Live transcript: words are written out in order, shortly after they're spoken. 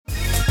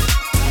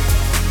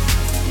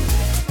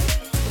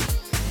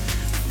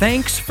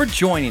Thanks for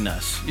joining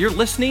us. You're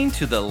listening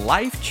to the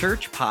Life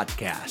Church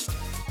Podcast.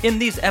 In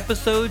these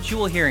episodes, you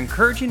will hear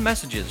encouraging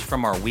messages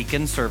from our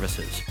weekend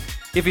services.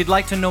 If you'd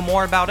like to know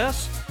more about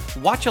us,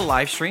 watch a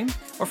live stream,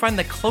 or find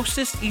the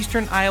closest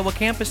Eastern Iowa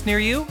campus near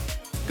you,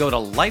 go to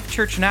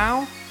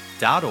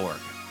lifechurchnow.org.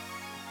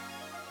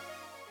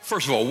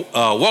 First of all,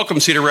 welcome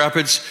Cedar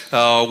Rapids,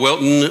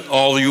 Wilton,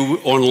 all of you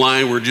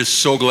online. We're just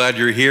so glad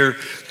you're here.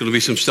 There's going to be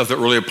some stuff that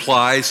really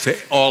applies to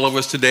all of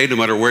us today, no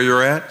matter where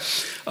you're at.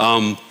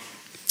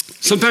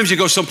 Sometimes you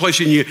go someplace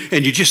and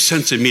you just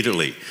sense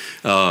immediately.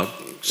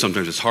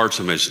 Sometimes it's hard,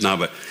 sometimes it's not,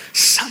 but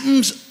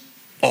something's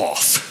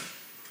off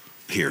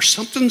here.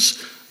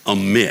 Something's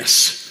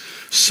amiss.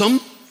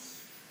 Something's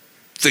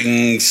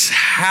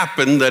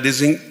happened that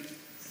isn't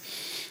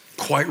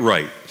quite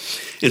right.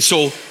 And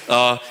so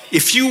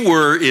if you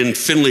were in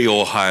Findlay,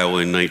 Ohio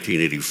in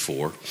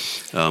 1984,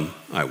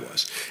 I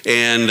was,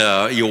 and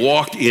you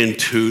walked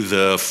into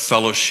the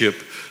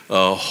fellowship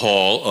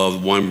hall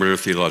of Weinberger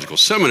Theological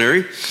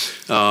Seminary,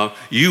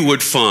 you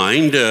would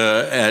find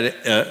on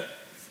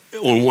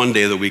one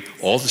day of the week,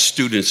 all the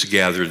students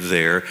gathered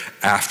there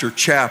after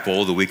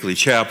chapel, the weekly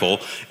chapel,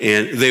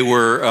 and they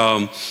were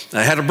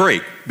had a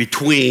break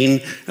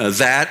between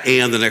that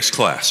and the next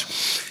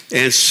class.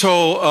 And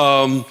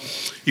so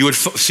you would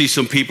see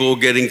some people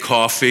getting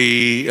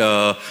coffee,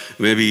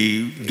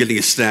 maybe getting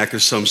a snack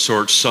of some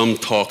sort, some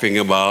talking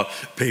about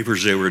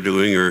papers they were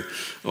doing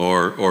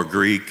or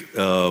Greek.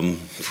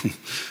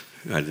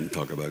 I didn't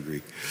talk about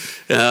Greek.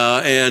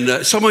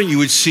 And someone you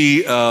would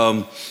see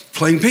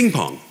playing ping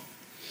pong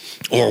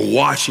or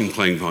watching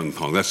playing ping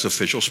pong. That's the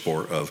official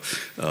sport of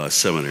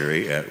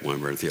seminary at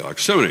Weinberger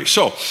Theological Seminary.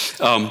 So,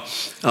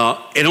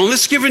 and on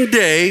this given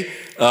day,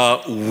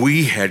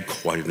 we had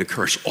quite an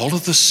occurrence. All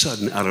of a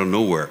sudden, out of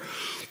nowhere,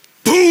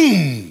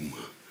 boom!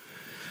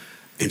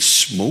 And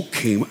smoke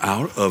came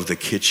out of the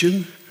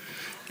kitchen,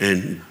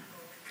 and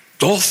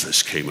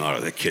Dolphus came out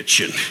of the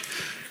kitchen.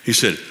 He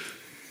said,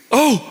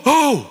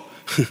 oh!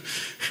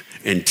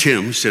 And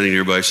Tim, sitting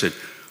nearby, said,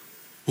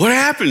 "What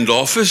happened,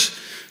 Dolphus?"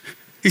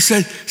 He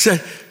said,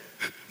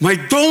 "My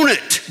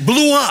donut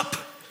blew up."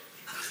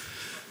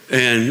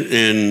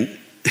 And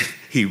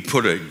he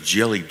put a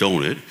jelly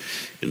donut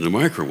in the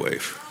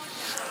microwave.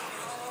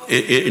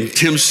 And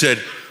Tim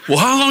said, "Well,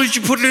 how long did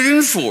you put it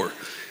in for?"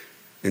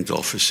 And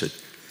Dolphus said,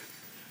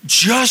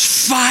 "Just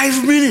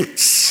 5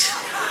 minutes."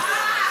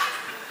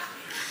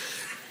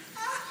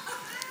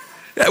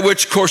 At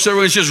which, of course,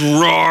 everyone's just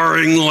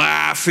roaring,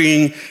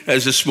 laughing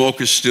as the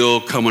smoke is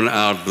still coming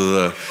out of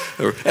the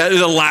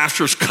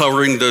laughter's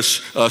covering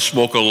this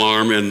smoke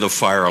alarm and the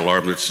fire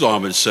alarm that's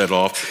been set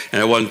off. And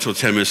it wasn't until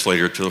 10 minutes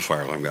later till the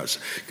fire alarm got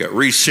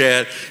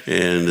reset,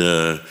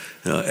 and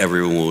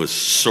everyone was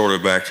sort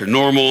of back to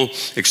normal,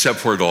 except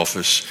for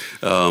Dolphus.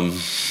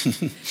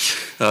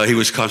 He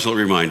was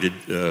constantly reminded,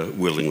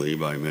 willingly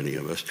by many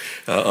of us,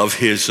 of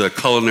his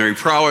culinary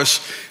prowess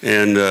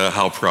and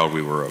how proud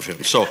we were of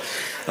him. So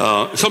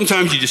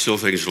sometimes you just feel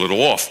things are a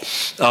little off.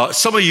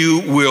 Some of you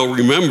will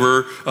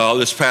remember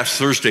this past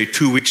Thursday,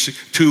 2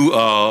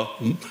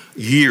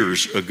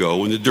 years ago,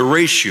 when the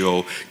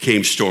derecho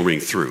came storming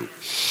through.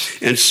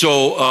 And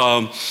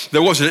so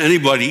there wasn't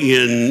anybody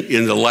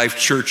in the Life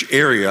Church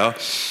area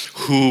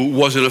who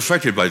wasn't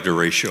affected by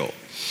derecho.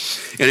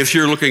 And if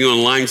you're looking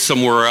online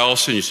somewhere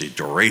else and you say,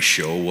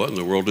 derecho, what in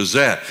the world is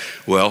that?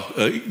 Well,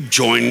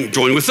 join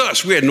with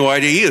us. We had no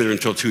idea either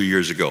until 2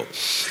 years ago.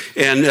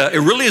 And it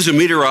really is a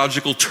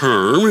meteorological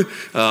term,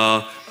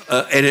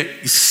 and it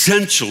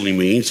essentially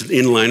means an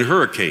inland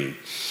hurricane.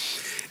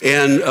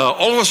 And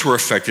all of us were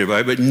affected by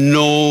it, but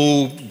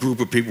no group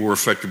of people were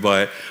affected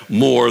by it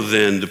more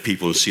than the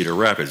people in Cedar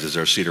Rapids, as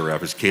our Cedar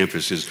Rapids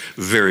campus is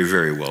very,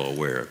 very well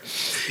aware.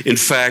 In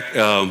fact,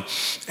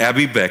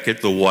 Abby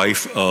Beckett, the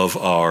wife of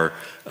our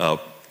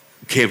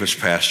campus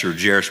pastor,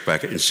 Jairus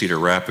Beckett in Cedar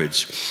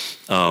Rapids,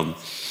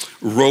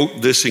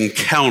 wrote this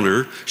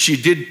encounter. She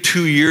did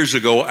 2 years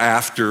ago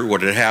after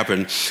what had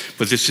happened,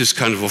 but this is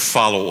kind of a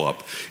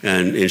follow-up.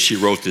 And she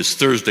wrote this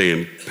Thursday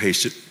and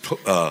posted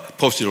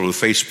it on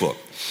Facebook.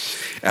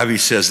 Abby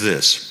says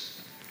this: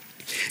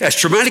 "As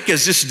traumatic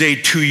as this day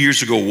 2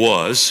 years ago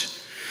was,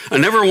 I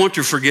never want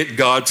to forget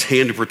God's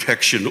hand of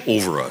protection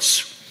over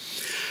us.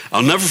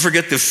 I'll never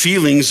forget the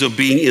feelings of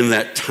being in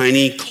that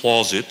tiny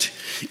closet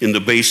in the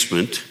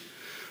basement,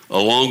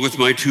 along with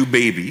my 2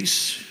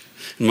 babies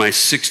and my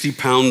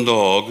 60-pound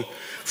dog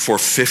for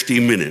 50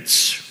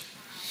 minutes,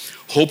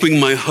 hoping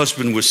my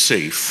husband was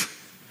safe,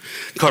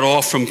 cut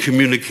off from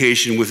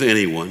communication with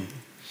anyone,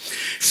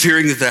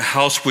 fearing that the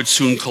house would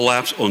soon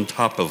collapse on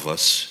top of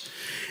us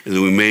and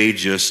that we may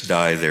just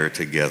die there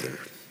together,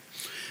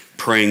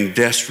 praying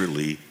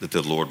desperately that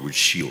the Lord would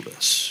shield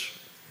us.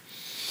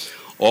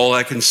 All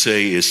I can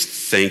say is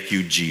thank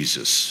you,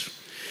 Jesus.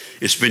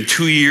 It's been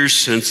 2 years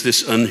since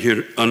this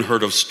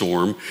unheard of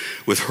storm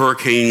with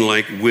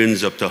hurricane-like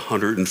winds up to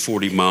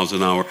 140 miles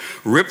an hour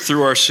ripped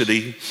through our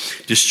city,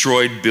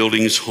 destroyed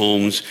buildings,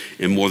 homes,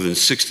 and more than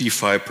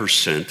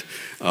 65%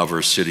 of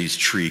our city's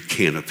tree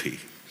canopy.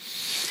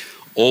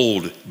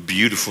 Old,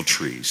 beautiful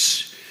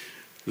trees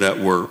that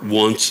were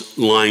once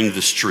lined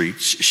the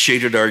streets,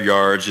 shaded our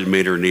yards, and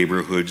made our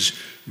neighborhoods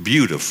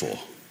beautiful.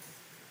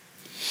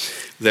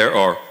 There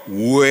are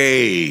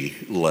way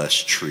less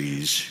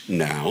trees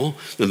now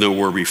than there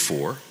were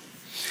before.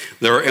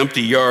 There are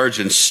empty yards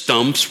and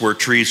stumps where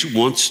trees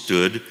once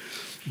stood.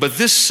 But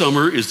this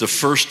summer is the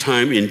first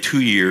time in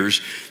 2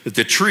 years that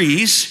the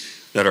trees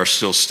that are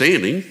still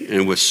standing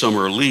and with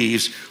summer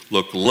leaves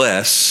look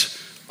less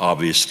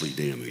obviously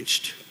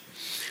damaged.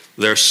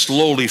 They're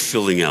slowly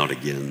filling out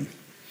again,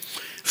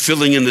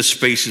 filling in the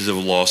spaces of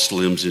lost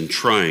limbs and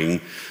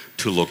trying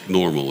to look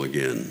normal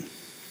again.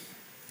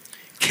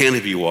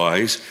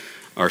 Canopy-wise,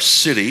 our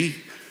city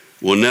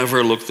will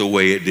never look the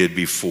way it did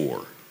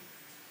before.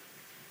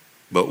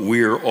 But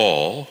we're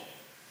all,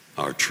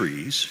 our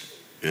trees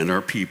and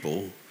our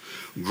people,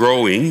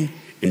 growing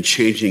and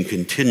changing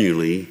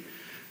continually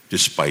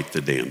despite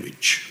the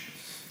damage.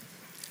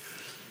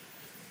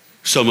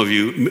 Some of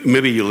you,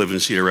 maybe you live in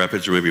Cedar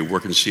Rapids or maybe you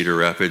work in Cedar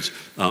Rapids.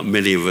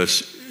 Many of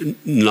us,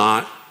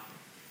 not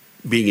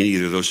being in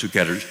either of those two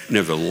categories,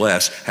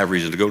 nevertheless have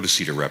reason to go to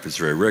Cedar Rapids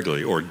very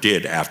regularly, or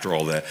did after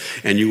all that.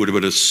 And you would have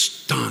been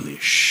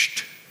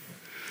astonished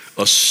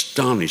at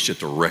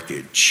the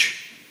wreckage.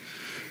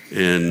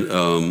 And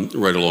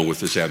right along with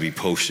this, Abby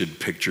posted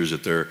pictures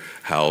at their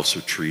house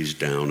of trees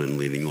down and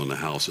leaning on the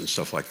house and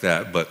stuff like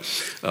that. But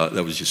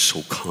that was just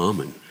so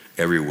common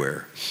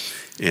everywhere.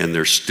 And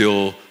there's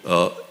still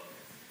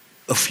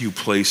a few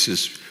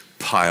places,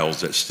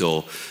 piles that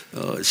still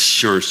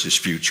insurance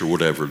disputes or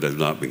whatever that have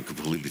not been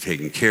completely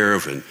taken care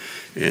of,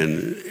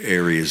 and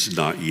areas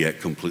not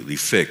yet completely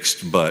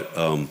fixed. But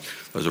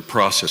there's a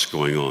process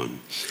going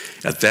on.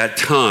 At that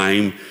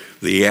time,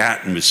 the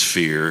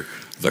atmosphere,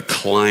 the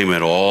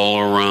climate all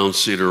around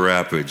Cedar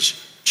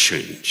Rapids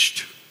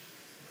changed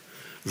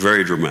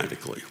very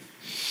dramatically.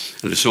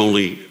 And it's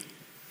only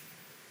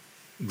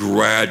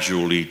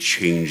gradually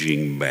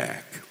changing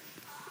back.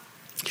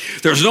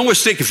 There's no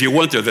mistake if you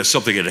went there that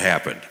something had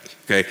happened.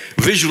 Okay,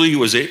 visually it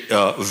was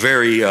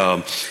very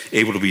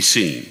able to be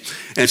seen.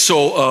 And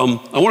so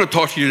I want to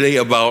talk to you today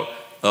about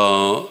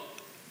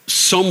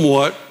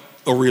somewhat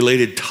a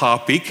related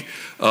topic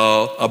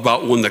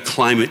about when the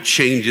climate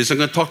changes. I'm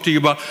going to talk to you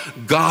about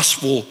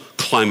gospel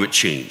climate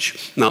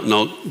change.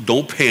 Now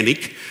don't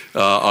panic.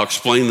 I'll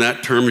explain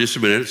that term in just a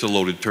minute. It's a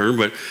loaded term,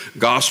 but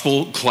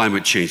gospel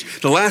climate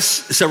change. The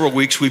last several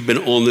weeks we've been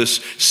on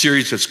this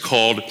series that's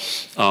called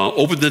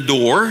Open the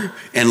Door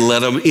and Let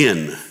Them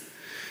In.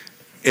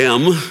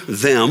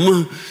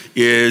 Them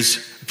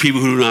is people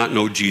who do not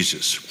know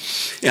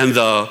Jesus. And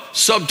the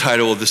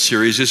subtitle of the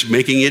series is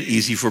Making It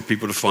Easy for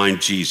People to Find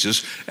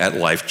Jesus at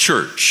Life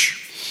Church.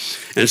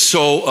 And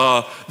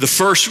so the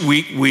first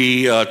week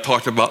we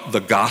talked about the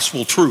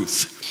gospel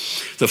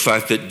truth, the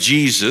fact that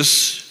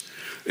Jesus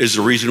is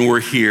the reason we're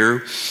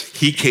here.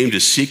 He came to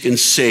seek and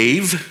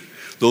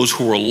save those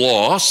who are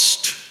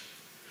lost,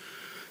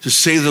 to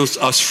save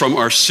us from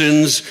our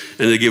sins,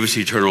 and to give us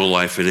eternal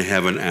life in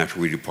heaven after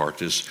we depart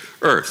this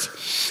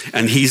earth.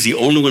 And he's the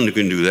only one who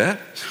can do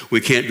that.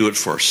 We can't do it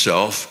for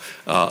ourselves.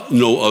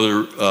 No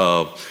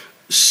other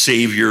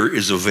Savior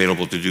is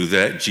available to do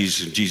that.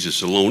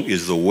 Jesus alone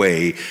is the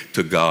way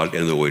to God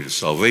and the way to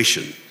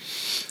salvation.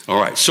 All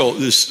right, so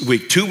this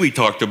week 2 we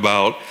talked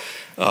about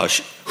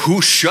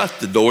who shut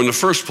the door in the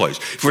first place.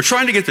 If we're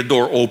trying to get the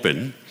door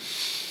open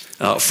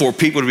for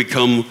people to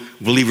become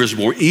believers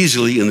more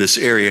easily in this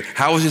area,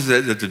 how is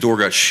it that the door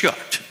got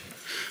shut?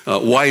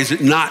 Why is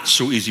it not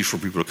so easy for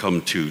people to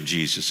come to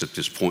Jesus at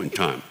this point in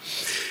time?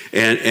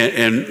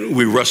 And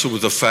we wrestled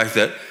with the fact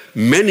that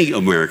many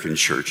American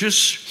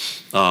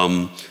churches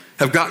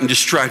have gotten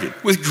distracted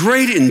with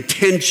great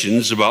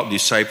intentions about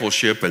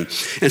discipleship. And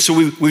so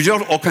we've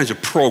developed all kinds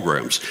of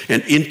programs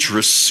and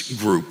interest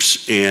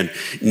groups and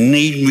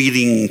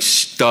need-meeting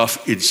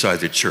stuff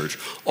inside the church,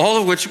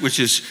 all of which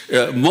is,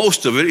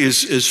 most of it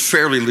is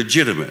fairly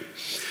legitimate.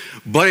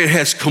 But it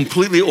has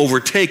completely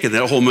overtaken,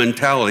 that whole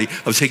mentality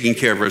of taking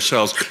care of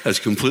ourselves has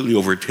completely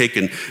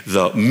overtaken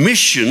the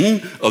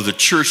mission of the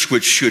church,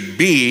 which should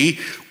be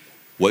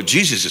what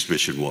Jesus'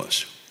 mission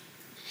was: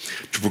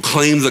 to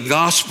proclaim the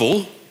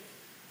gospel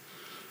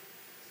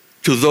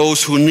to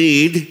those who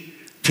need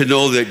to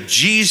know that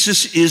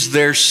Jesus is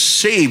their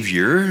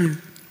Savior, and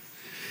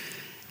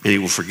He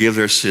will forgive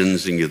their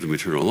sins and give them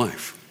eternal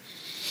life.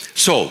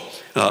 So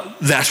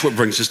that's what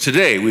brings us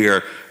today. We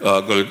are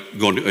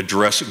going to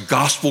address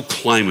gospel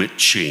climate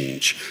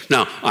change.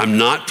 Now, I'm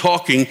not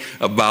talking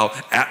about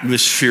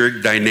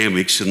atmospheric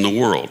dynamics in the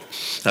world.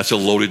 That's a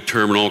loaded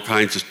term, and all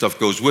kinds of stuff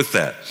goes with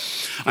that.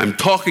 I'm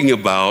talking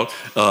about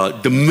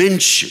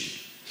dimension,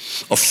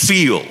 a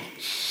feel,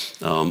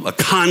 a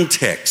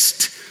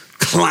context,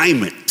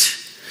 climate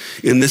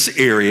in this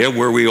area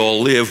where we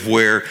all live,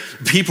 where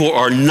people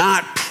are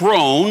not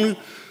prone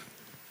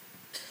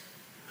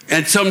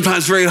and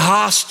sometimes very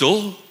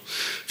hostile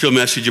to a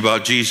message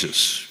about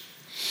Jesus.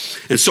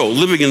 And so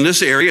living in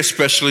this area,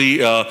 especially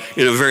in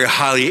a very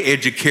highly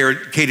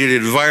educated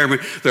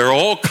environment, there are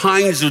all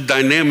kinds of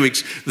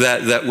dynamics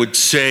that would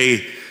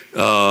say,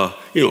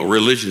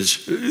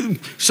 religions,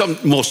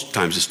 most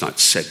times it's not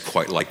said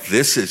quite like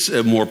this, it's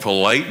more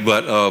polite,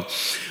 but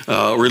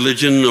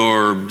religion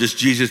or this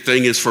Jesus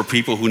thing is for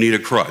people who need a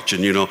crutch,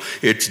 and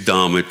it's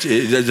dumb. It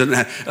doesn't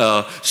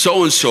have,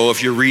 so-and-so,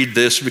 if you read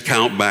this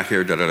account back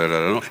here,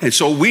 da-da-da-da-da. And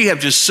so we have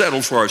just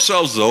settled for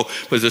ourselves, though,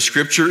 but the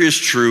scripture is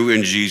true,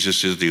 and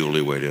Jesus is the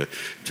only way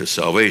to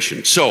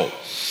salvation. So,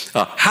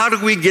 how do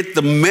we get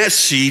the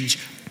message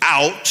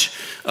out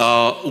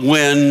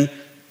when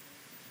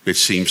it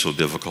seems so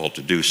difficult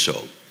to do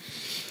so?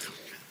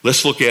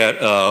 Let's look at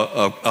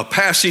a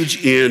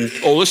passage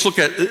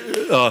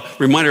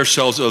remind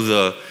ourselves of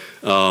the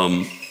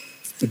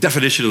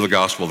definition of the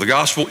gospel. The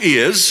gospel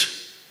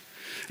is,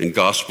 and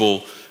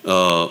gospel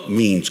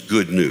means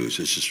good news.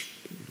 It's just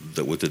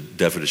what the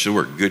definition of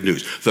the word, good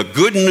news. The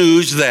good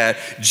news that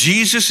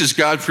Jesus is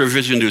God's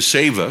provision to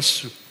save us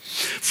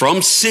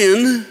from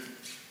sin,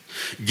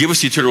 give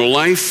us eternal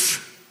life,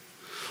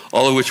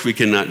 all of which we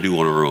cannot do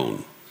on our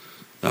own.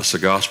 That's the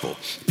gospel.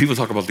 People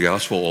talk about the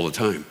gospel all the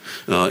time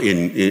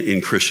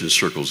in Christian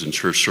circles, in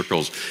church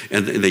circles,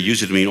 and they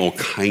use it to mean all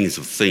kinds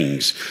of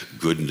things,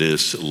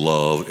 goodness,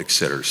 love, et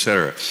cetera, et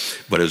cetera.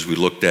 But as we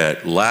looked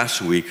at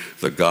last week,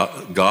 the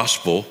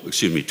gospel,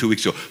 2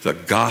 weeks ago, the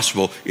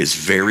gospel is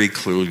very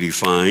clearly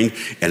defined,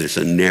 and it's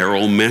a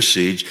narrow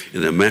message,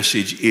 and the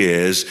message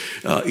is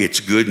it's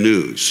good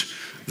news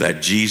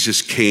that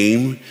Jesus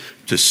came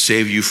to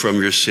save you from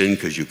your sin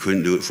because you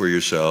couldn't do it for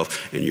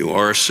yourself, and you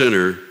are a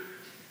sinner,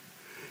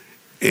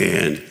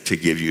 and to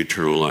give you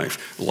eternal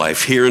life.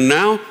 Life here and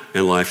now,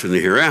 and life in the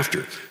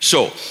hereafter.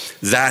 So,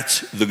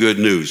 that's the good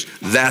news.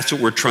 That's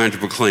what we're trying to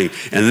proclaim.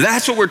 And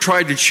that's what we're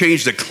trying to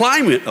change the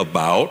climate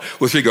about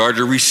with regard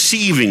to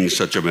receiving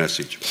such a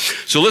message.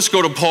 So let's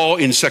go to Paul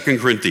in 2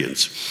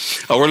 Corinthians.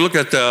 We're going to look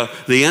at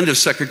the end of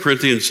 2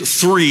 Corinthians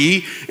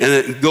 3, and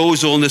it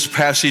goes on, this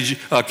passage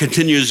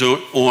continues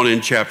on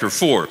in chapter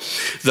 4.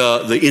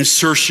 The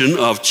insertion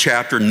of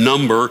chapter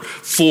number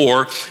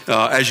 4,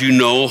 as you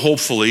know,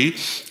 hopefully,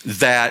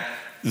 that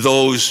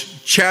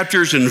those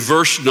chapters and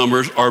verse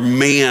numbers are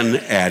man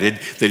added.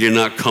 They did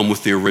not come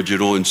with the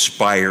original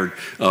inspired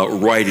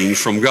writing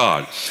from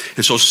God.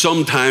 And so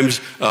sometimes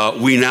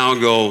we now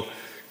go,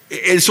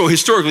 and so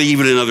historically,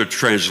 even in other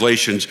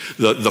translations,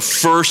 the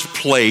first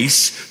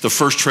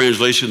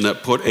translation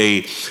that put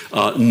a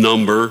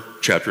number,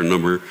 chapter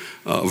number,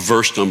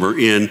 verse number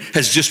in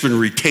has just been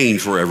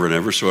retained forever and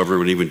ever. So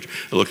everyone, even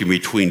looking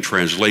between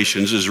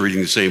translations, is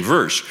reading the same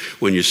verse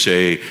when you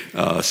say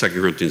 2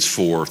 Corinthians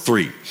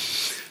 4:3.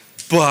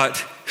 But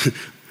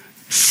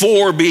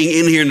 4 being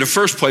in here in the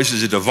first place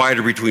as a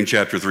divider between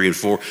chapter 3 and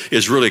 4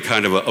 is really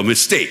kind of a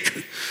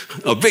mistake,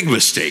 a big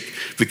mistake,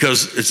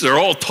 because they're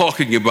all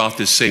talking about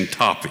this same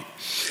topic.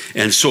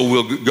 And so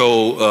we'll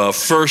go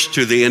first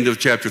to the end of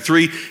chapter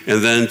 3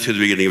 and then to the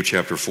beginning of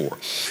chapter 4.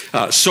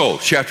 So,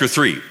 chapter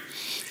 3.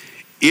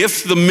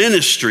 If the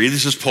ministry,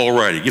 this is Paul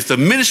writing, if the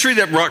ministry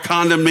that brought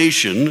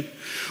condemnation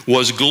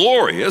was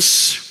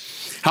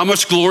glorious, how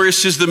much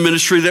glorious is the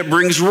ministry that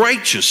brings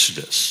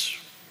righteousness?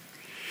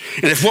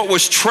 And if what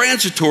was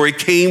transitory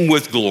came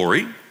with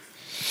glory,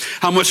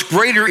 how much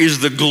greater is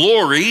the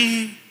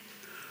glory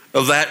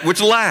of that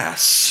which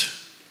lasts?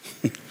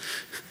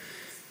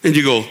 And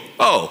you go,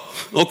 oh,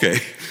 okay.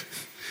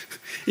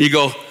 You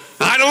go,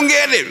 I don't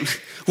get it.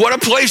 What a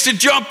place to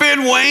jump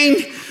in,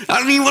 Wayne.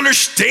 I don't even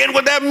understand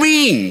what that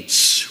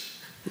means.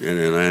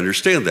 And I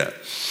understand that.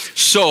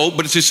 So,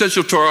 but it's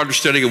essential to our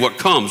understanding of what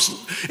comes.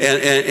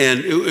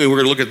 And we're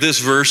going to look at this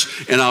verse,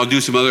 and I'll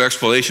do some other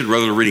explanation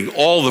rather than reading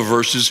all the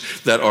verses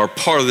that are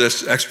part of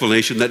this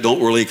explanation that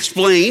don't really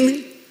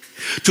explain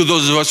to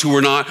those of us who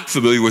are not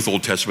familiar with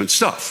Old Testament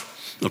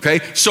stuff.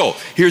 Okay? So,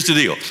 here's the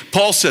deal.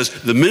 Paul says,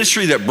 the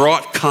ministry that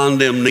brought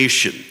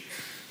condemnation.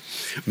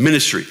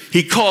 Ministry.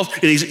 He calls,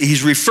 and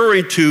he's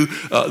referring to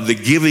the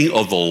giving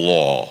of the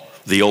law,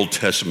 the Old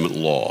Testament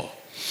law,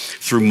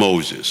 through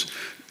Moses.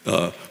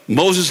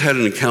 Moses had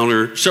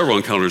several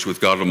encounters with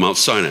God on Mount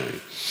Sinai,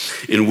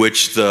 in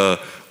which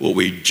what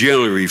we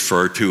generally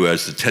refer to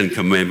as the 10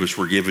 Commandments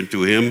were given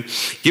to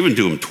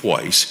him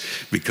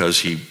twice, because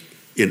he,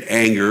 in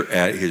anger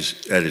at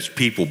his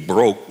people,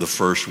 broke the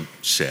first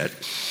set.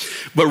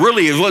 But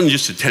really, it wasn't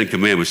just the 10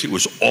 Commandments, it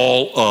was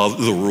all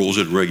of the rules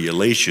and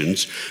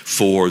regulations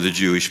for the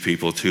Jewish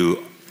people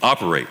to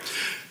operate,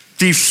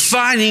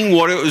 defining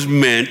what it was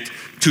meant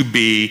to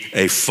be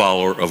a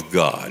follower of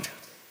God,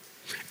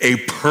 a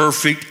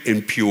perfect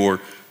and pure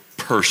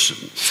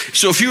person.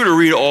 So if you were to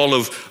read all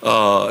of,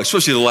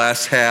 especially the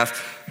last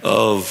half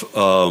of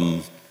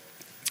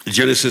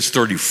Genesis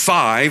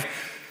 35,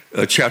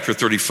 chapter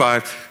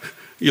 35,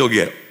 you'll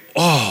get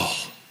all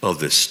of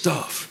this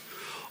stuff.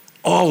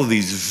 All of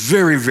these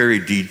very, very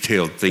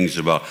detailed things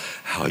about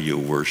how you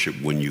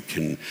worship, when you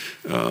can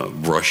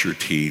brush your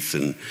teeth,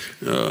 and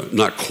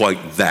not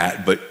quite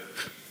that, but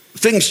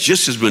things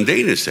just as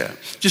mundane as that.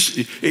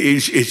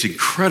 It's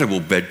incredible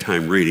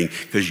bedtime reading,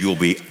 because you'll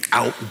be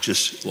out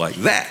just like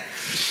that.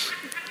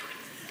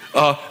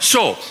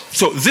 So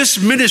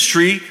this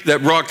ministry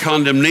that brought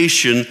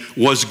condemnation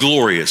was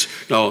glorious.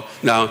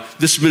 Now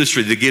this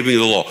ministry, the giving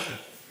of the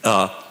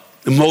law,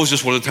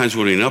 Moses, one of the times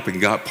when he went up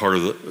and got part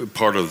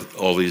of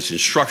all these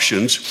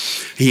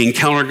instructions, he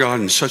encountered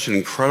God in such an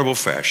incredible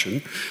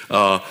fashion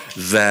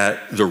that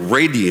the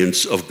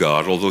radiance of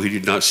God, although he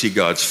did not see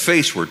God's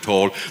face, we're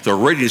told, the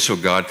radiance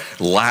of God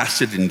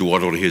lasted and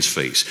dwelt on his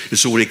face. And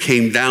so when he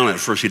came down, at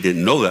first he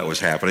didn't know that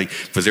was happening,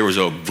 but there was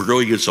a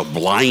brilliance, a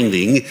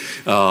blinding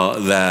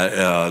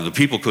that the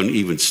people couldn't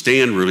even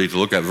stand really to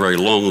look at very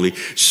longly.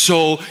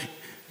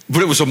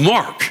 But it was a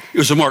mark. It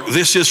was a mark.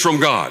 This is from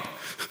God.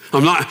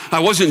 I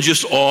wasn't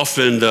just off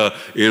and,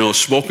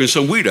 smoking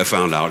some weed I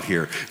found out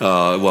here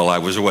while I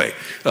was away.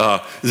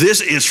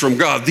 This is from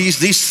God.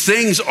 These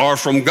things are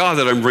from God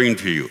that I'm bringing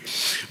to you.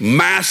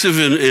 Massive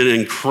and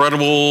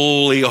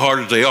incredibly hard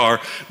as they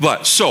are.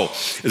 But so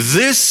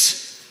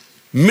this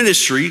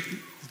ministry,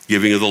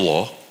 giving of the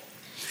law,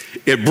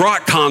 it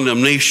brought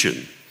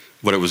condemnation.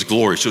 But it was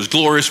glorious. It was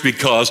glorious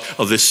because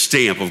of this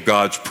stamp of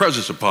God's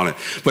presence upon it.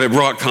 But it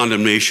brought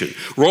condemnation.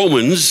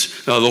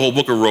 Romans, the whole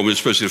book of Romans,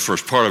 especially the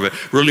first part of it,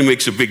 really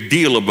makes a big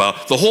deal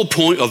about the whole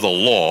point of the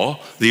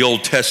law, the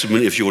Old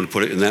Testament, if you want to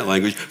put it in that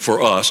language,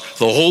 for us.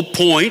 The whole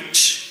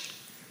point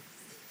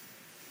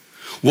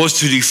was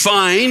to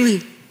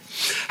define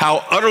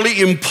how utterly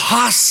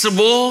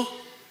impossible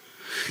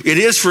it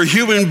is for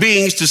human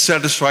beings to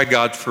satisfy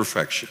God's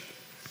perfection.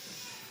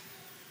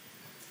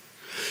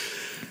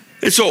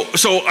 And so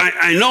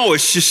I know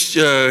it's just,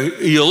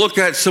 you look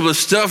at some of the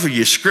stuff and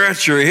you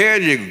scratch your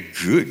head and you go,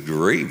 good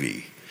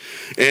gravy.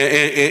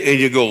 And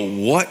you go,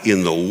 what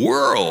in the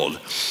world?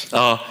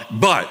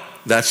 But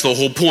that's the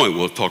whole point.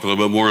 We'll talk a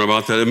little bit more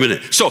about that in a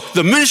minute. So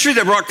the ministry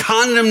that brought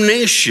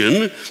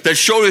condemnation, that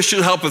showed us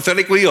how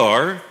pathetic we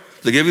are,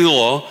 the giving of the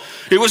law,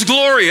 it was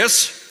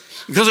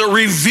glorious because it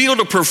revealed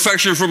a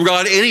perfection from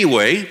God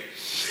anyway.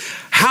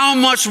 How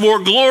much more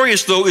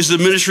glorious, though, is the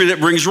ministry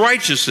that brings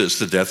righteousness,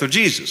 the death of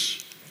Jesus?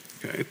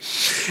 Okay.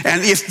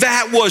 And if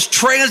that was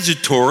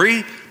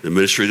transitory, the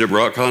ministry that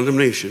brought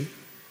condemnation,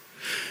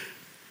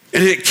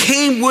 and it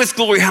came with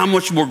glory, how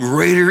much more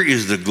greater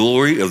is the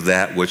glory of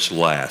that which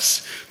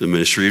lasts, the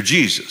ministry of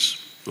Jesus.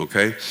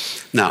 Okay?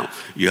 Now,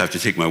 you have to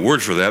take my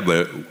word for that,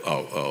 but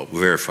I'll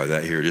verify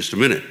that here in just a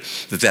minute,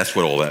 that's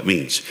what all that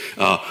means.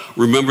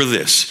 Remember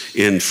this,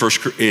 in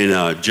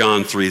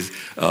John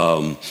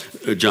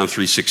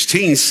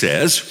 3:16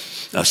 says,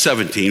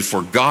 17,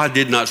 for God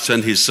did not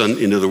send his son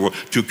into the world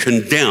to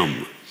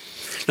condemn.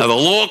 Now the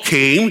law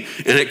came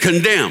and it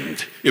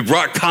condemned. It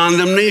brought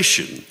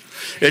condemnation.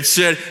 It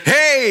said,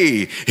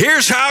 hey,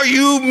 here's how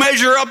you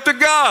measure up to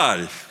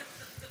God.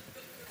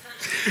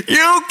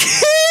 You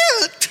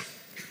can't.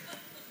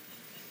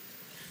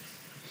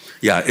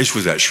 Yeah, it's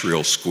with that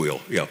shrill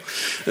squeal. Yeah,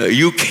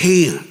 you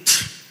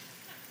can't.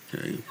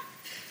 Okay.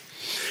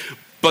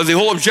 But the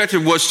whole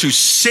objective was to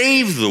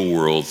save the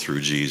world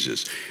through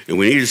Jesus. And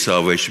we needed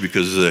salvation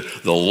because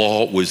the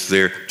law was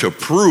there to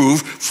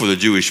prove for the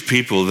Jewish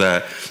people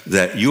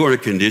that you are in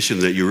a condition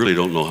that you really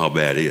don't know how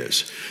bad it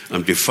is.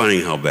 I'm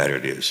defining how bad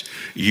it is.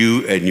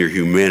 You and your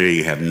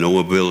humanity have no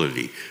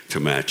ability to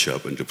match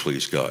up and to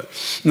please God.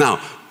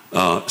 Now,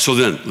 so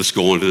then, let's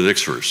go on to the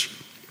next verse.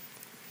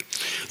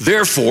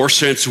 Therefore,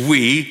 since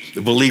we,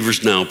 the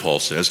believers now, Paul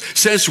says,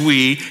 since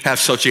we have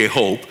such a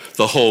hope,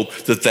 the hope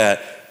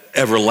that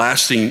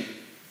everlasting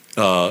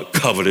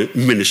covenant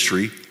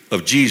ministry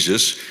of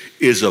Jesus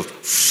is of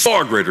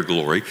far greater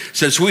glory.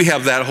 Since we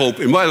have that hope,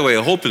 and by the way,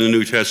 a hope in the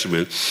New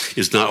Testament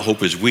is not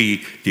hope as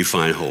we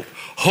define hope.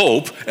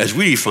 Hope, as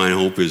we define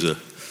hope, is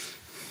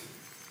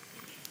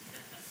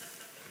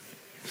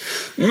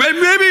maybe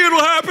it'll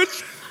happen,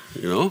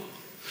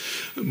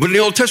 But in the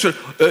Old Testament,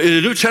 in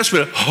the New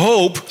Testament,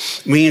 hope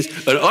means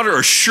an utter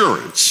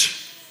assurance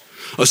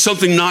of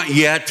something not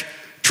yet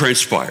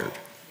transpired.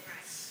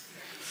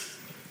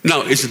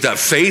 Now, isn't that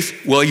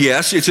faith? Well,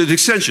 yes, it's an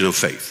extension of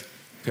faith.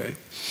 Okay,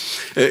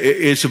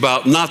 it's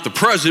about not the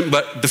present,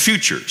 but the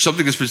future.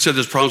 Something that's been said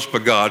that's promised by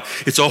God.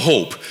 It's a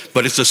hope,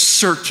 but it's a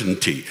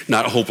certainty,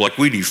 not a hope like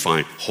we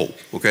define hope.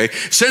 Okay,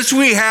 since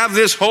we have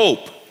this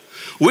hope,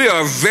 we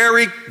are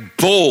very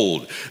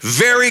bold,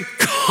 very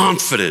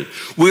confident.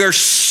 We are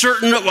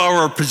certain of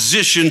our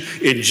position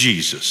in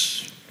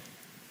Jesus.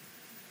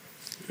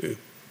 Okay.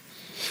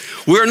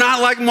 We're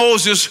not like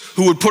Moses,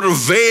 who would put a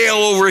veil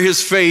over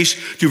his face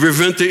to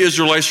prevent the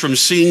Israelites from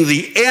seeing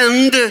the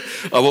end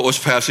of what was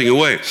passing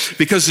away,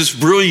 because this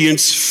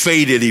brilliance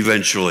faded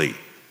eventually.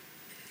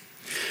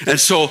 And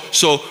so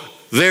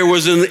there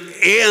was an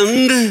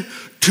end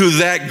to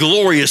that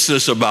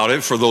gloriousness about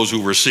it for those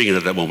who were seeing it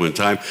at that moment in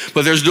time,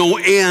 but there's no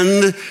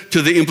end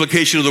to the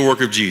implication of the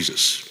work of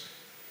Jesus.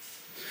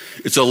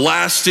 It's a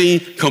lasting,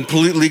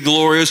 completely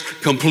glorious,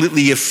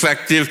 completely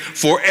effective,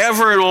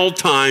 forever and all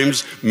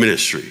times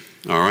ministry.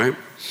 All right?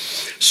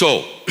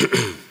 So,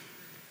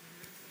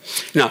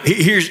 now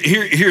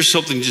here's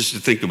something just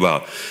to think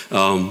about.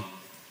 I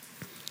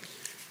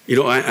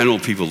know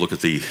people look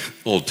at the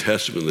Old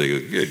Testament and they go,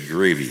 good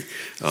gravy.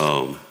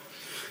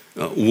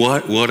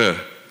 What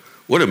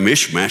what a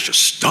mishmash of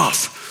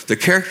stuff. The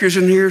characters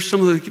in here, some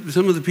of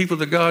the people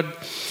that God,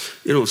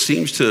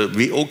 seems to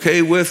be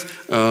okay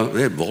with,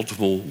 they had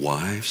multiple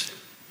wives.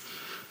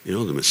 The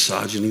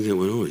misogyny that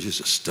went on was just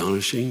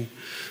astonishing.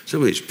 Some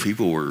of these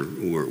people were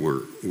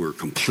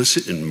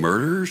complicit in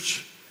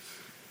murders.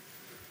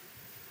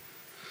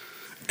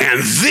 And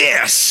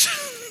this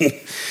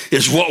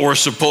is what we're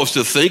supposed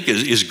to think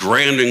is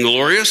grand and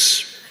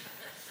glorious.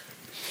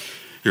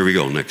 Here we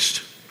go,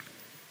 next.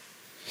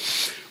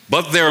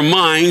 But their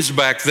minds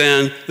back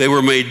then, they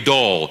were made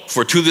dull.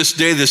 For to this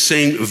day, the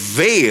same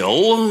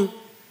veil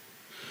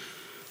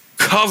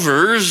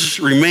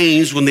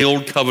remains when the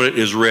old covenant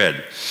is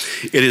read.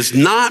 It has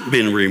not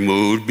been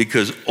removed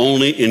because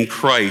only in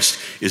Christ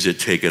is it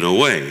taken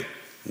away.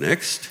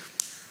 Next.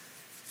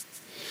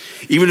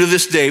 Even to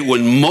this day,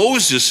 when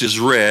Moses is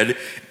read,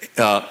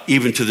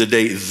 even to the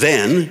day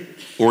then,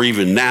 or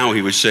even now,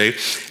 he would say,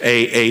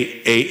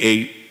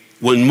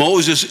 when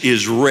Moses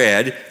is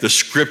read, the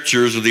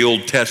scriptures of the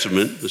Old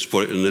Testament, let's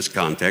put it in this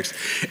context,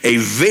 a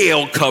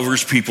veil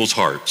covers people's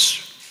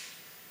hearts.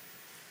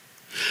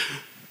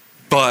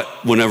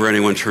 But whenever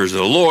anyone turns to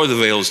the Lord, the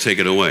veil is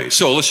taken away.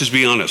 So let's just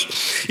be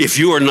honest. If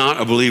you are not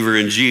a believer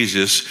in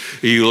Jesus,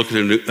 you look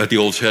at the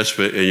Old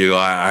Testament and you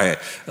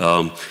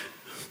go,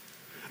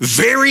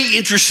 very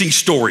interesting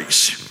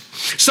stories.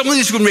 Some of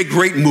these would make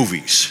great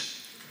movies.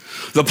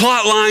 The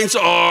plot lines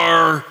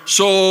are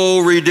so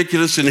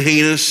ridiculous and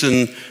heinous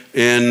and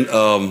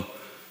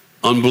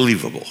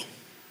unbelievable.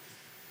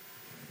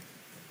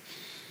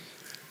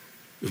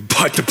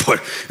 But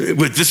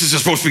this is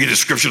supposed to be a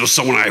description of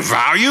someone I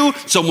value,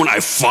 someone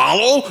I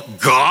follow,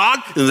 God,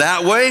 in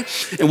that way.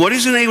 And what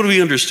isn't able to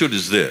be understood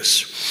is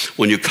this.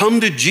 When you come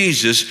to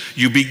Jesus,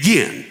 you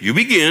begin.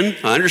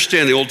 I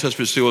understand the Old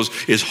Testament still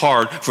is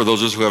hard for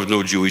those of us who have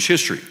no Jewish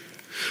history.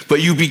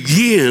 But you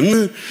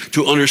begin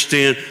to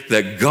understand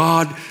that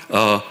God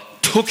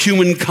took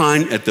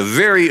humankind at the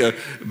very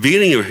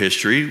beginning of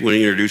history when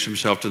he introduced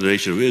himself to the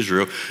nation of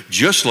Israel,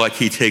 just like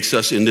he takes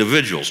us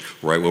individuals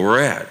right where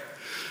we're at.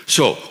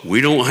 So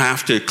we don't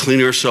have to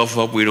clean ourselves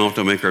up. We don't have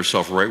to make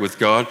ourselves right with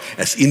God.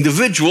 As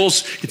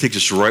individuals, he takes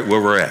us right where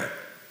we're at.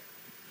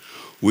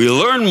 We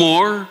learn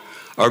more.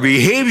 Our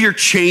behavior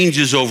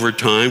changes over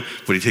time,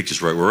 but he takes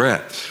us right where we're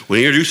at. When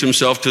he introduced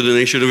himself to the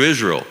nation of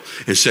Israel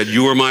and said,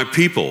 you are my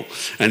people,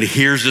 and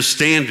here's the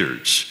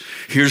standards.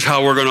 Here's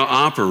how we're going to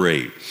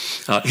operate.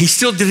 He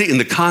still did it in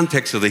the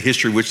context of the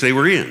history which they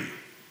were in.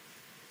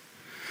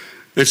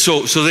 And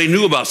so they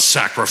knew about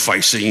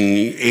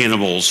sacrificing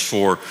animals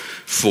to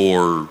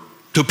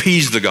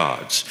appease the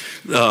gods.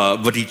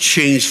 But he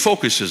changed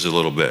focuses a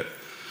little bit.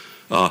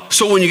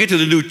 So when you get to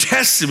the New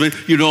Testament,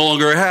 you no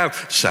longer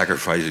have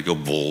sacrifices,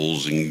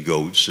 bulls and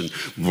goats and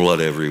blood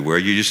everywhere.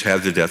 You just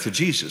have the death of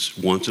Jesus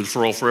once and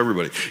for all for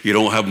everybody. You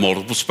don't have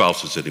multiple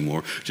spouses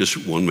anymore.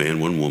 Just one man,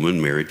 one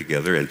woman married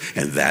together, and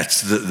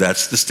that's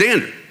the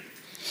standard.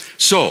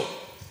 So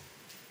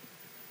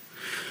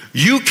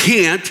you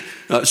can't.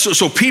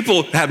 So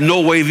people have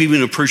no way of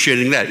even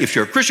appreciating that. If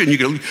you're a Christian, you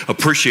can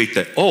appreciate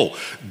that. Oh,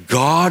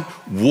 God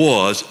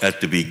was at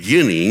the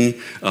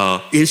beginning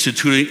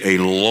instituting a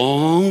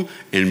long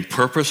and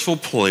purposeful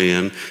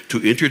plan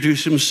to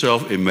introduce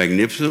himself in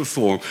magnificent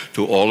form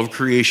to all of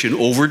creation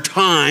over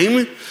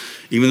time,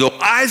 even though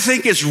I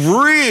think it's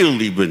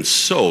really been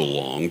so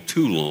long,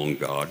 too long,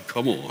 God.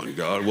 Come on,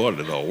 God. What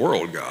in the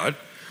world, God?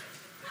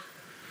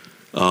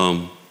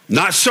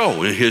 Not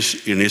so in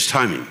his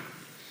timing.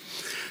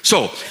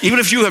 So even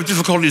if you have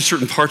difficulty in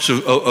certain parts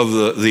of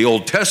the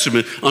Old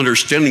Testament,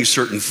 understanding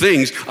certain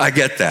things, I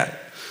get that.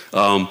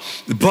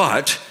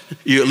 But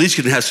you at least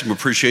can have some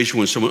appreciation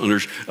when someone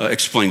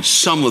explains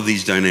some of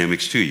these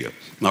dynamics to you.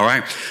 All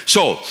right?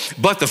 So,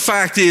 but the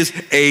fact is,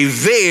 a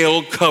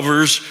veil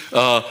covers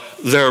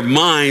their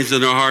minds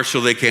and their hearts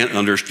so they can't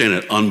understand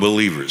it,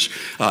 unbelievers.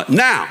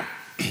 Now,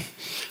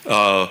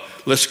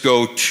 let's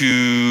go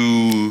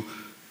to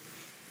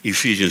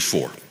Ephesians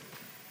 4.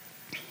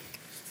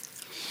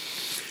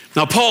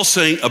 Now, Paul's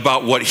saying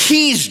about what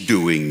he's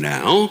doing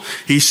now,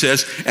 he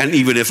says, and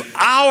even if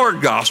our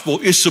gospel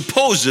is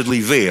supposedly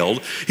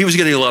veiled, he was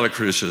getting a lot of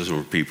criticism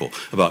from people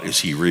about, is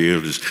he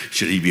real?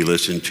 Should he be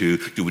listened to?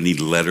 Do we need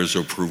letters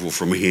of approval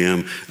from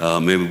him?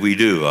 Maybe we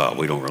do.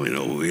 We don't really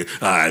know.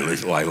 I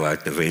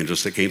like the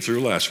evangelist that came through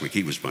last week.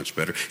 He was much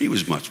better. He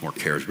was much more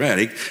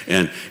charismatic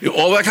and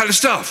all that kind of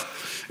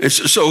stuff. And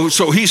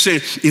so he's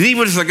saying,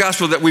 even if the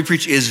gospel that we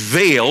preach is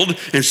veiled,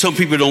 and some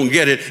people don't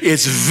get it,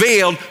 it's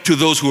veiled to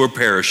those who are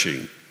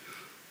perishing,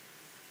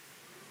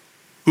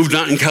 who've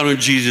not encountered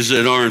Jesus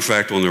and are in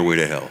fact on their way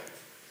to hell.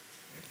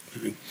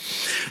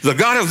 The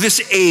God of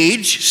this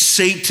age,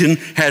 Satan,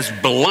 has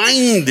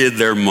blinded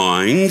their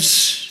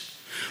minds,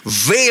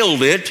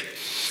 veiled it,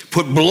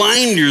 put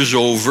blinders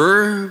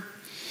over,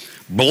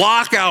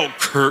 block out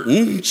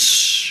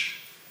curtains,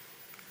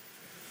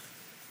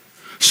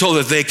 so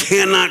that they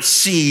cannot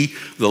see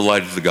the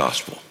light of the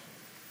gospel.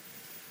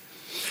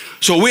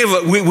 So we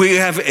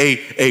have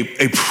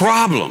a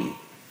problem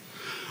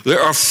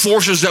There are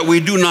forces that we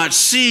do not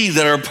see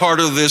that are part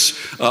of this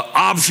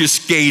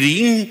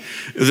obfuscating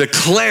the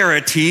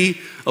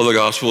clarity of the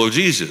gospel of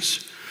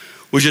Jesus.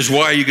 Which is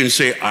why you can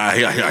say,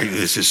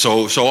 this is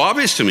so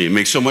obvious to me. It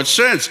makes so much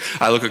sense.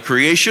 I look at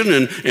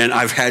creation and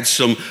I've had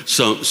some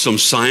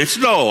science.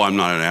 No, I'm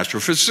not an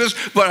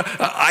astrophysicist, but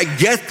I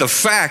get the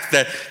fact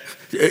that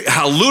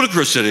how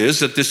ludicrous it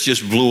is that this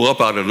just blew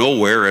up out of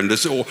nowhere, and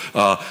this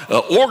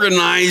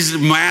organized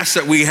mass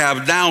that we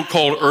have now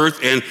called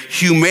Earth and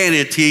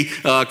humanity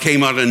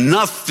came out of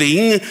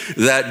nothing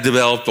that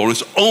developed on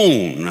its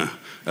own,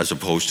 as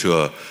opposed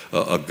to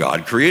a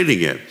God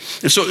creating it.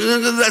 And so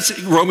that's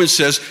Romans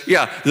says,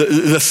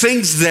 the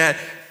things that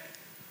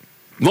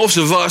most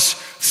of us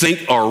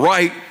think are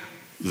right,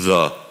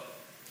 the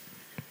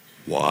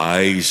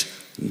wise,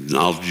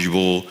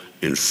 knowledgeable,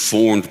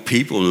 informed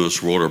people in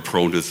this world are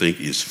prone to think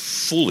is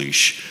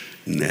foolishness,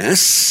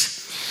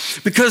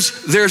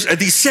 because there's a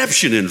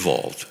deception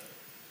involved.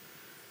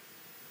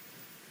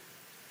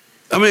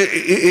 I mean,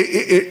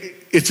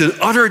 it's an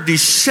utter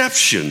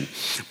deception,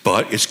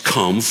 but it's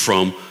come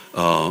from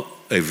a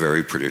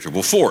very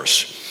predictable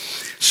force.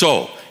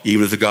 So,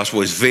 even if the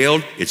gospel is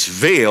veiled, it's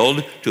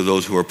veiled to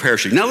those who are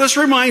perishing. Now, this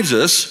reminds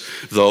us,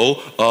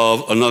 though,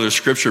 of another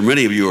scripture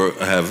many of you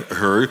have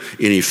heard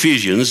in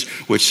Ephesians,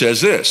 which says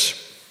this.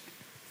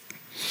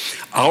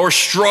 The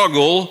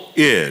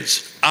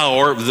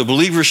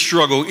believer's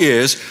struggle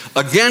is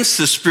against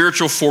the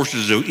spiritual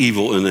forces of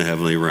evil in the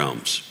heavenly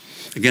realms.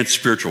 Against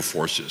spiritual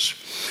forces.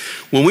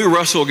 When we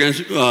wrestle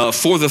against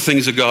for the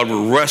things of God,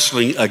 we're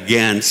wrestling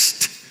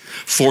against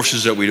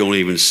forces that we don't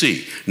even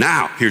see.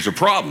 Now, here's a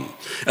problem.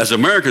 As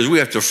Americans, we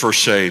have to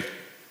first say,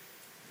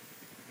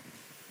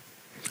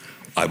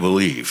 I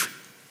believe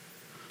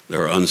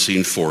there are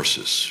unseen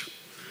forces.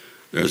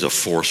 There's a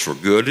force for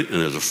good and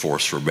there's a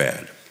force for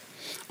bad.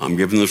 I'm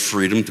given the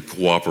freedom to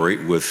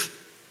cooperate with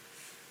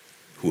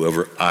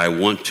whoever I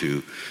want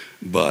to,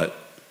 but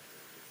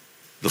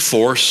the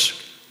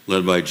force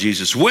led by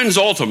Jesus wins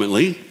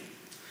ultimately.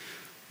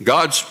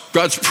 God's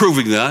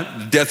proving that.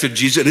 The death of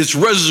Jesus and his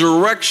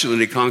resurrection, that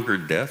he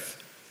conquered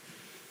death,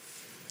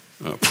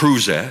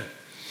 proves that.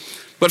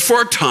 But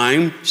for a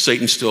time,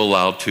 Satan's still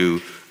allowed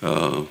to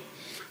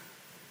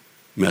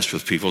mess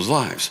with people's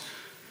lives.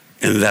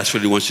 And that's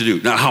what he wants to do.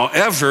 Now,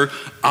 however,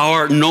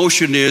 our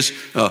notion is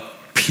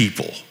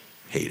people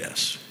hate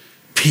us.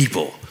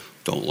 People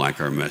don't like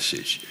our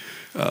message.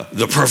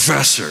 The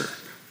professor,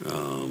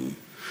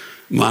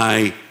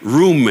 my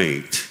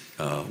roommate,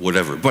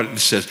 whatever. But it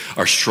says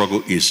our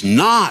struggle is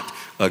not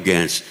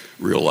against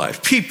real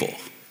life people.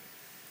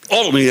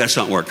 Ultimately, that's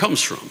not where it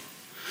comes from.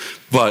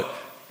 But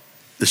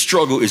the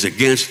struggle is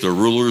against the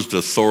rulers, the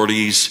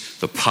authorities,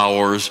 the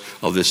powers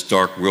of this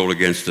dark world,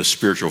 against the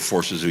spiritual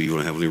forces of evil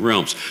in heavenly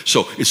realms.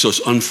 So it's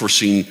those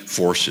unforeseen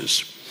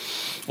forces.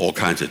 All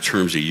kinds of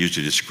terms they use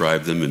to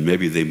describe them, and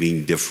maybe they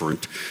mean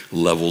different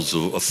levels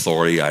of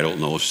authority. I don't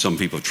know. Some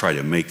people try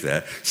to make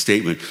that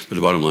statement, but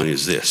the bottom line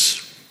is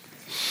this.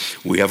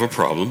 We have a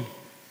problem.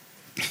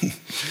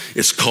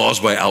 It's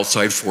caused by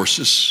outside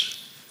forces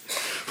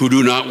who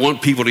do not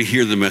want people to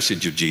hear the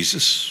message of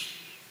Jesus.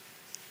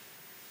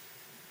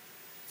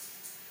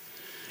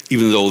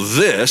 Even though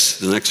this,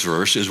 the next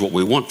verse, is what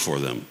we want for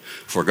them.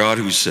 For God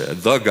who said,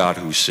 the God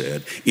who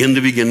said, in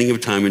the beginning of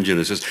time in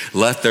Genesis,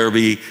 let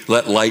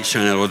light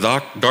shine out of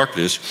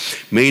darkness,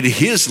 made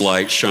his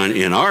light shine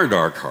in our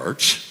dark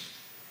hearts,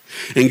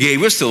 and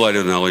gave us the light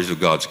of the knowledge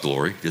of God's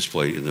glory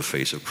displayed in the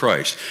face of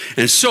Christ.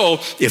 And so,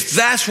 if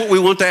that's what we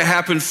want to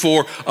happen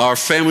for our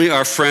family,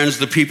 our friends,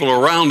 the people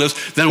around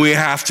us, then we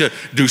have to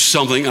do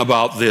something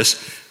about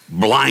this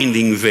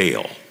blinding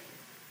veil.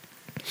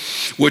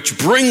 Which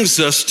brings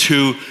us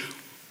to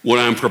what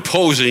I'm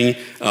proposing,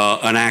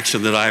 an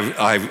action that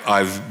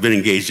I've been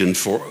engaged in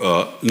for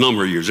a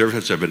number of years, ever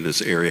since I've been in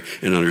this area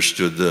and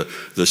understood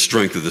the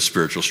strength of the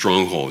spiritual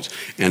strongholds.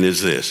 And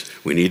is this: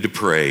 we need to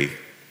pray,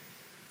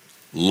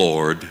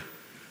 Lord,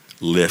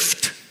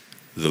 lift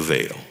the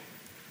veil.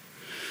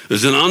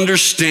 There's an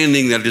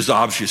understanding that is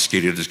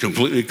obfuscated, is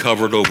completely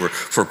covered over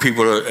for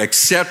people to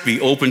accept,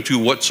 be open to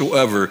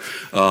whatsoever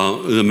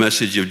the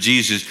message of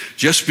Jesus,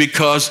 just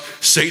because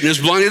Satan has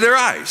blinded their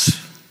eyes.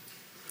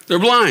 They're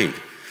blind.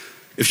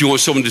 If you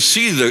want someone to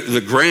see the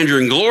grandeur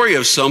and glory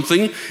of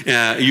something,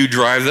 you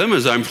drive them,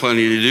 as I'm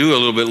planning to do a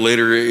little bit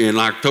later in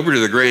October, to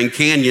the Grand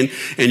Canyon,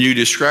 and you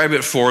describe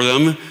it for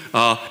them,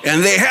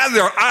 and they have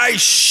their eyes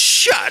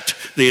shut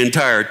the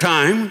entire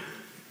time.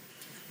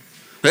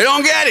 They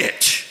don't get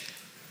it.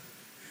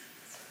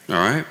 All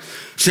right?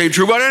 Same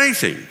true about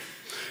anything.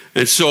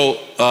 And so,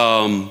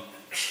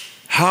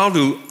 how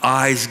do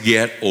eyes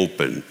get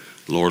open?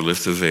 Lord,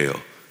 lift the veil,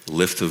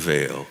 lift the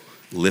veil,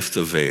 lift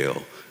the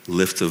veil,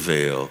 lift the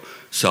veil.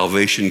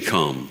 Salvation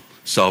come,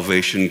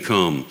 salvation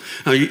come.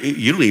 Now,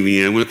 you don't even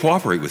need anyone to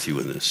cooperate with you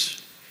in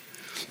this.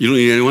 You don't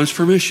need anyone's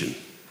permission.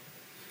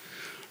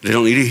 They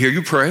don't need to hear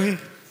you pray.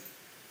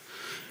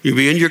 You'll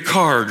be in your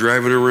car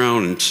driving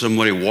around and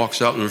somebody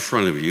walks out in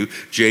front of you,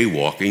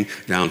 jaywalking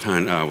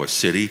downtown Iowa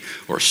City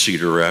or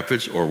Cedar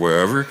Rapids or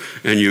wherever,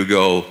 and you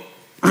go,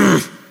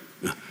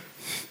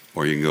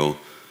 Or you can go,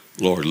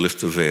 Lord,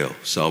 lift the veil,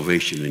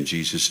 salvation in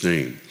Jesus'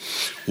 name.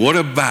 What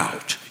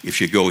about if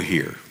you go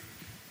here?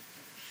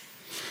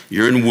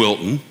 You're in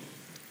Wilton,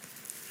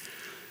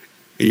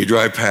 and you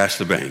drive past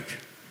the bank.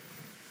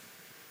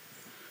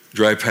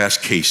 Drive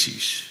past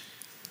Casey's.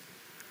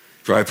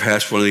 Drive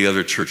past one of the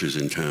other churches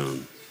in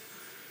town.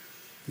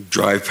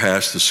 Drive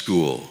past the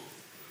school.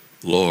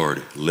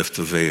 Lord, lift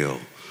the veil.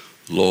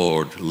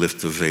 Lord,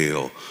 lift the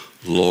veil.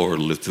 Lord,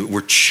 lift the veil.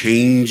 We're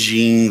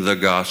changing the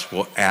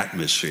gospel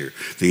atmosphere.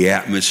 The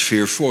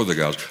atmosphere for the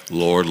gospel.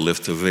 Lord,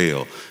 lift the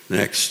veil.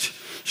 Next,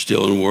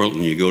 still in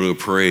Wilton, you go to a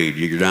parade.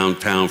 You go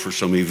downtown for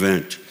some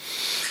event.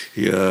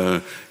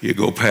 You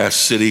go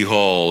past City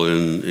Hall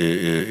and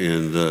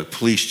the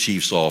police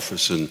chief's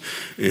office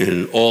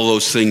and all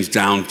those things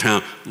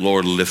downtown.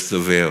 Lord, lift the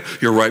veil.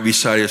 You're right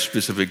beside a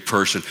specific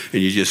person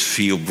and you just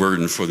feel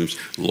burdened for them.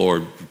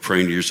 Lord,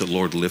 praying to yourself,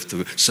 Lord, lift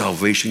the veil.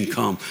 Salvation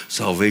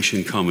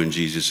come in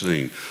Jesus'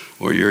 name.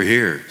 Or you're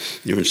here,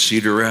 you're in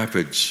Cedar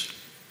Rapids.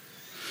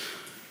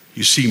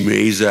 You see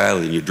Mays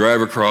Island, you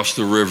drive across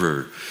the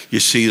river,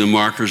 you see the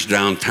markers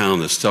downtown,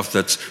 the stuff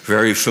that's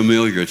very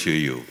familiar to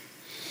you.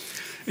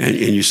 And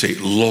you say,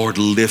 Lord,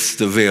 lift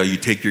the veil. You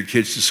take your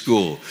kids to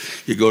school.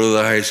 You go to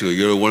the high school.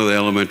 You go to one of the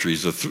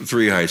elementaries, the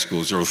 3 high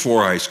schools or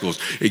 4 high schools.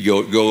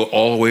 You go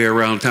all the way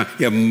around town.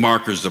 You have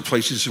markers, the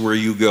places where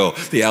you go,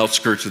 the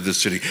outskirts of the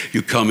city.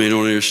 You come in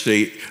on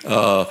Interstate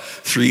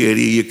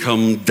 380. You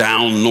come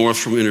down north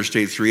from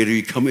Interstate 380.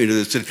 You come into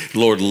the city.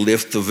 Lord,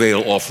 lift the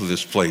veil off of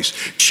this place.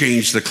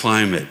 Change the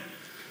climate.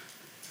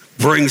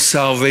 Bring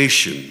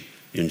salvation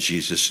in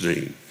Jesus'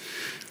 name.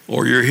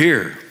 Or you're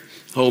here.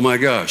 Oh my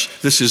gosh,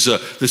 this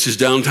is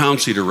downtown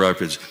Cedar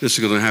Rapids. This is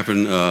going to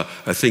happen,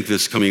 I think,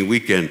 this coming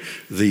weekend.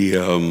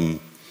 The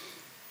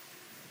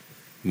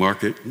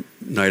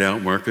Night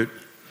Out Market,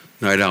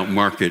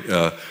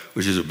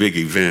 which is a big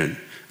event.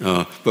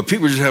 But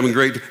people are just having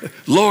great,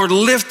 Lord,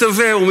 lift the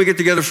veil when we get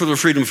together for the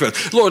Freedom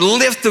Fest. Lord,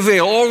 lift the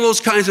veil, all those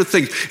kinds of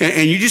things.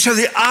 And you just have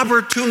the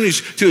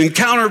opportunities to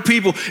encounter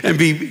people and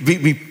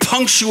be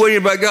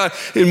punctuated by God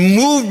and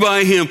moved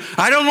by Him.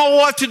 I don't know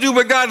what to do,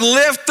 but God,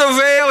 lift the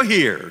veil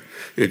here.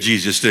 In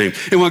Jesus' name.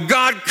 And when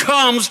God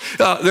comes,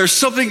 there's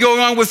something going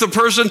on with the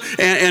person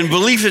and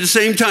belief at the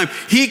same time.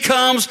 He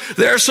comes,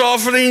 they're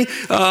softening,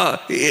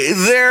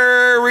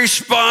 they're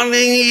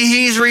responding,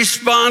 he's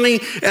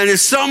responding, and at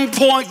some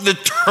point the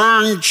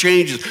turn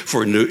changes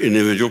for an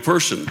individual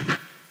person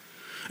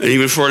and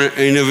even for an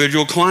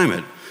individual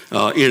climate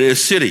in a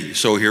city.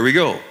 So here we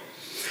go.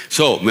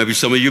 So maybe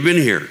some of you have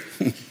been here.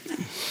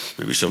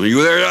 Maybe some of you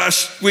were there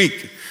last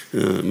week.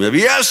 Maybe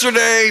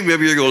yesterday.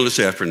 Maybe you're going this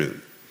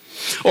afternoon.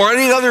 Or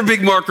any other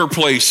big marker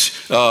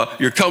place.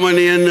 You're coming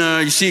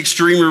in, you see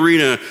Extreme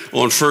Arena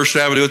on First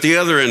Avenue at the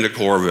other end of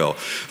Coralville.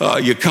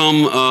 You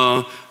come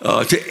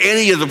to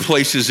any of the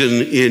places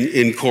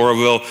in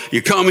Coralville.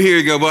 You come here,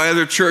 you go by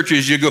other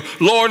churches, you go,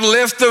 Lord,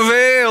 lift the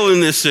veil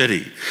in this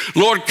city.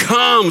 Lord,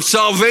 come,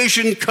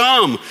 salvation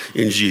come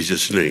in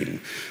Jesus'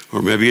 name.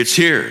 Or maybe it's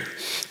here,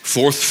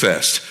 Fourth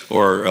Fest,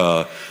 or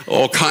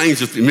all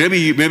kinds of things.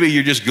 Maybe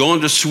you're just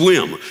going to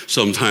swim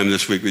sometime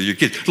this week with your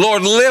kids.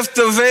 Lord, lift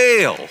the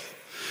veil.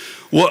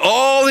 Well,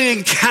 all the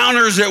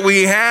encounters that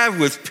we have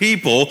with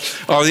people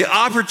are the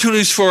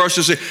opportunities for us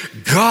to say,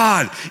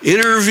 God,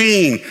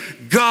 intervene.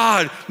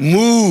 God,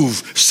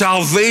 move.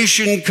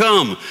 Salvation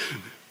come.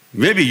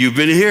 Maybe you've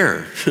been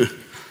here.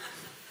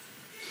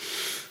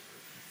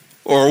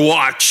 Or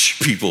watch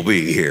people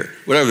being here.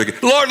 Whatever.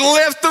 Lord,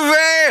 lift the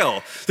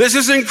veil. This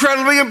is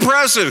incredibly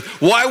impressive.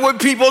 Why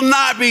would people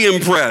not be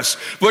impressed?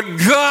 But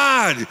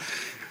God,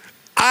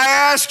 I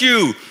ask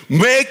you,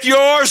 make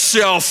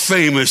yourself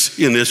famous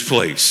in this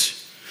place.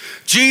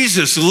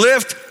 Jesus,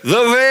 lift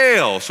the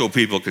veil so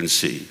people can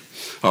see.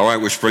 All right,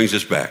 which brings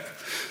us back.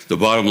 The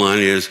bottom line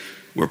is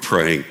we're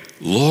praying,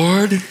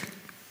 Lord,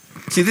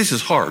 see, this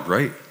is hard,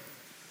 right?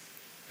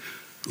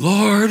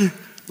 Lord,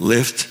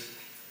 lift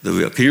the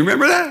veil. Can you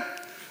remember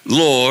that?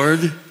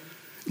 Lord,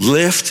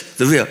 lift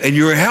the veil. And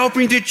you're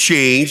helping to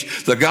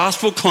change the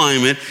gospel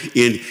climate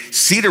in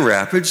Cedar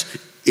Rapids,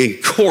 in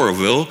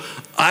Coralville,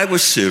 Iowa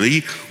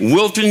City,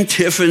 Wilton,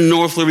 Tiffin,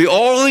 North Liberty,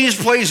 all these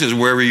places,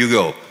 wherever you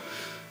go.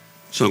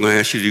 So I'm going to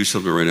ask you to do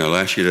something right now. I'll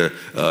ask you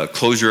to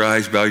close your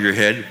eyes, bow your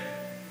head.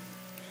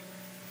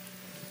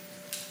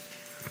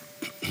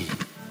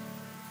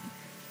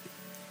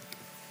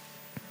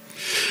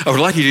 I would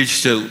like you to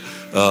just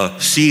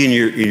see in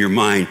your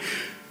mind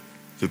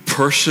the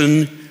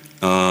person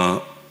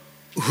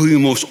who you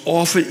most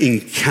often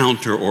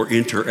encounter or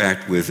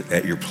interact with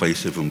at your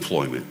place of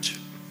employment.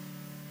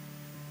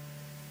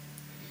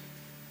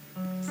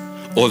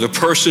 Or the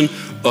person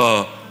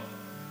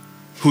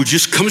who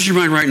just comes to your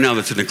mind right now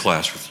that's in a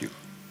class with you.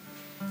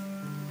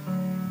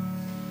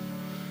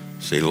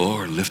 Say,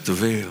 Lord, lift the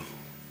veil.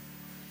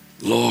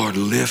 Lord,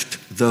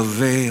 lift the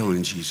veil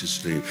in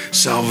Jesus' name.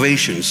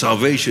 Salvation,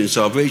 salvation,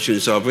 salvation,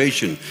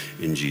 salvation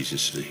in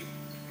Jesus' name.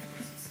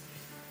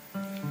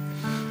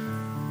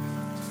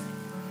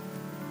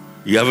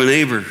 You have a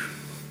neighbor.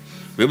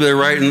 Maybe they're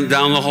right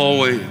down the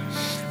hallway.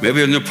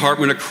 Maybe an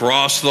apartment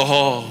across the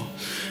hall.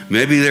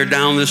 Maybe they're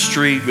down the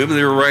street. Maybe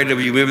they're right of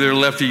you. Maybe they're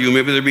left of you.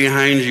 Maybe they're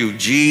behind you.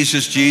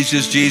 Jesus,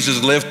 Jesus,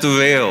 Jesus, lift the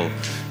veil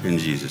in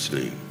Jesus'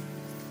 name.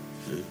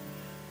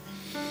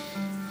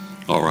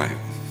 All right.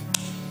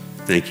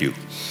 Thank you.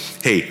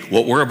 Hey,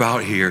 what we're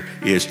about here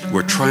is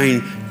we're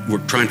trying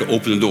to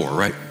open the door,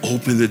 right?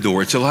 Open the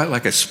door. It's a lot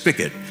like a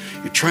spigot.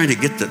 You're trying to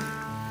get the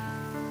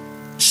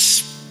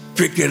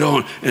spigot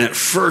on, and at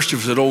first, if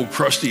it's an old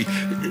crusty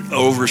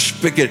over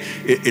spigot,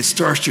 it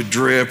starts to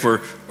drip or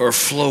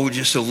flow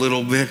just a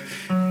little bit,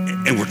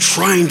 and we're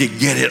trying to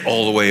get it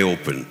all the way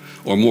open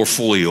or more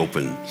fully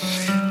open.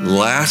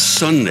 Last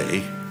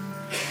Sunday,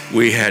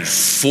 we had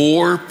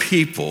 4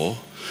 people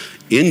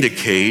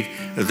indicate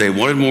that they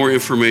wanted more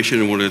information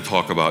and wanted to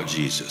talk about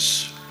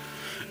Jesus.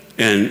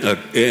 And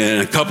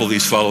a couple of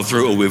these followed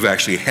through, and we've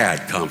actually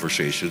had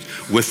conversations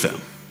with them.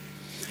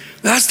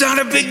 That's not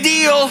a big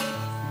deal.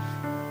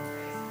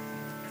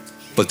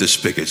 But the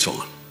spigot's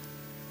on.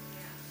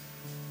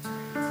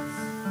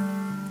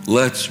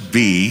 Let's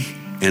be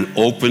an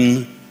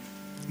open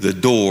the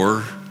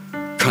door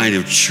kind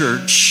of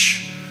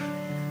church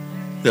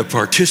that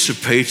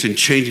participates in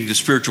changing the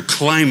spiritual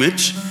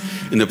climate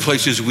in the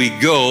places we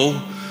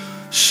go.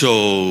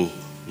 So,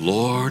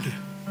 Lord,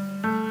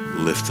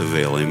 lift the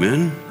veil.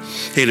 Amen.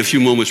 Hey, in a few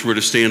moments, we're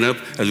to stand up,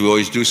 as we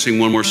always do, sing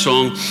one more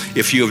song.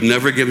 If you have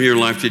never given your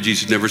life to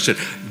Jesus, never said,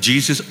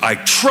 Jesus, I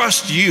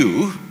trust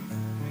you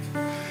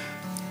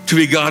to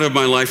be God of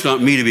my life,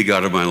 not me to be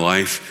God of my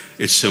life,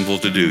 it's simple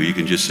to do. You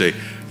can just say,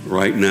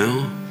 right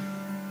now,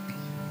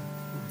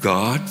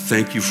 God,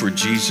 thank you for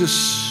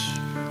Jesus.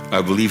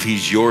 I believe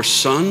he's your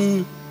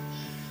son.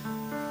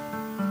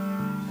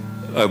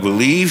 I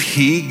believe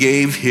he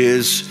gave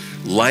his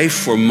life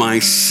for my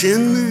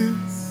sin.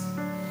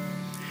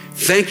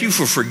 Thank you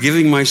for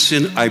forgiving my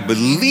sin. I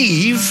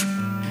believe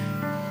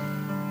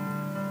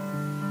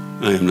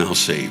I am now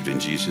saved in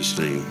Jesus'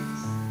 name.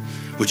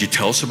 Would you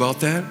tell us about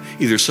that?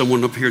 Either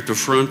someone up here at the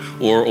front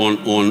or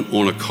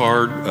on a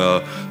card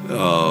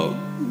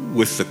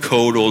with the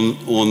code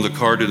on the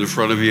card in the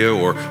front of you,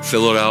 or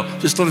fill it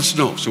out. Just let us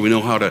know so we know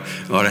how to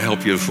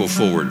help you go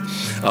forward.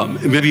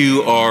 Maybe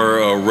you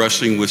are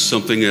wrestling with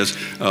something, as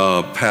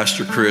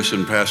Pastor Chris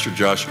and Pastor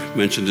Josh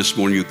mentioned this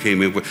morning. You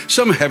came in with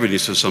some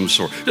heaviness of some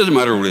sort. Doesn't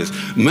matter what it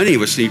is. Many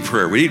of us need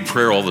prayer. We need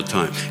prayer all the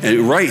time.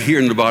 And right here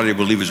in the body of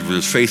believers,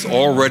 with faith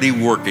already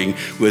working,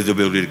 with the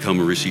ability to come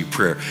and receive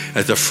prayer.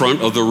 At the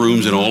front of the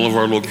rooms in all of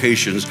our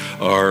locations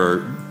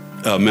are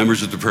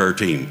members of the prayer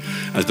team.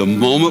 At the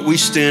moment we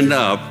stand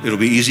up, it'll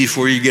be easy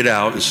for you to get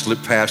out and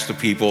slip past the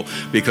people,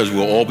 because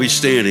we'll all be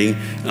standing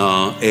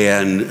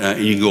and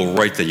you can go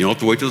right then. You don't have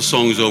to wait till the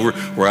song is over.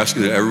 We're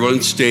asking that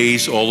everyone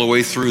stays all the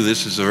way through.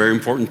 This is a very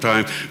important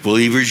time.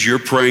 Believers, you're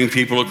praying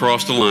people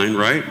across the line,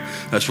 right?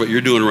 That's what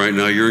you're doing right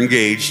now. You're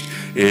engaged.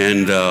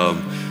 And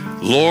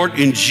Lord,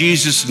 in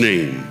Jesus'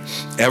 name,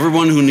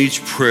 everyone who needs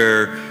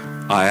prayer,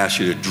 I ask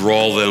you to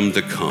draw them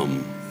to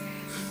come.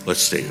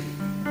 Let's stand.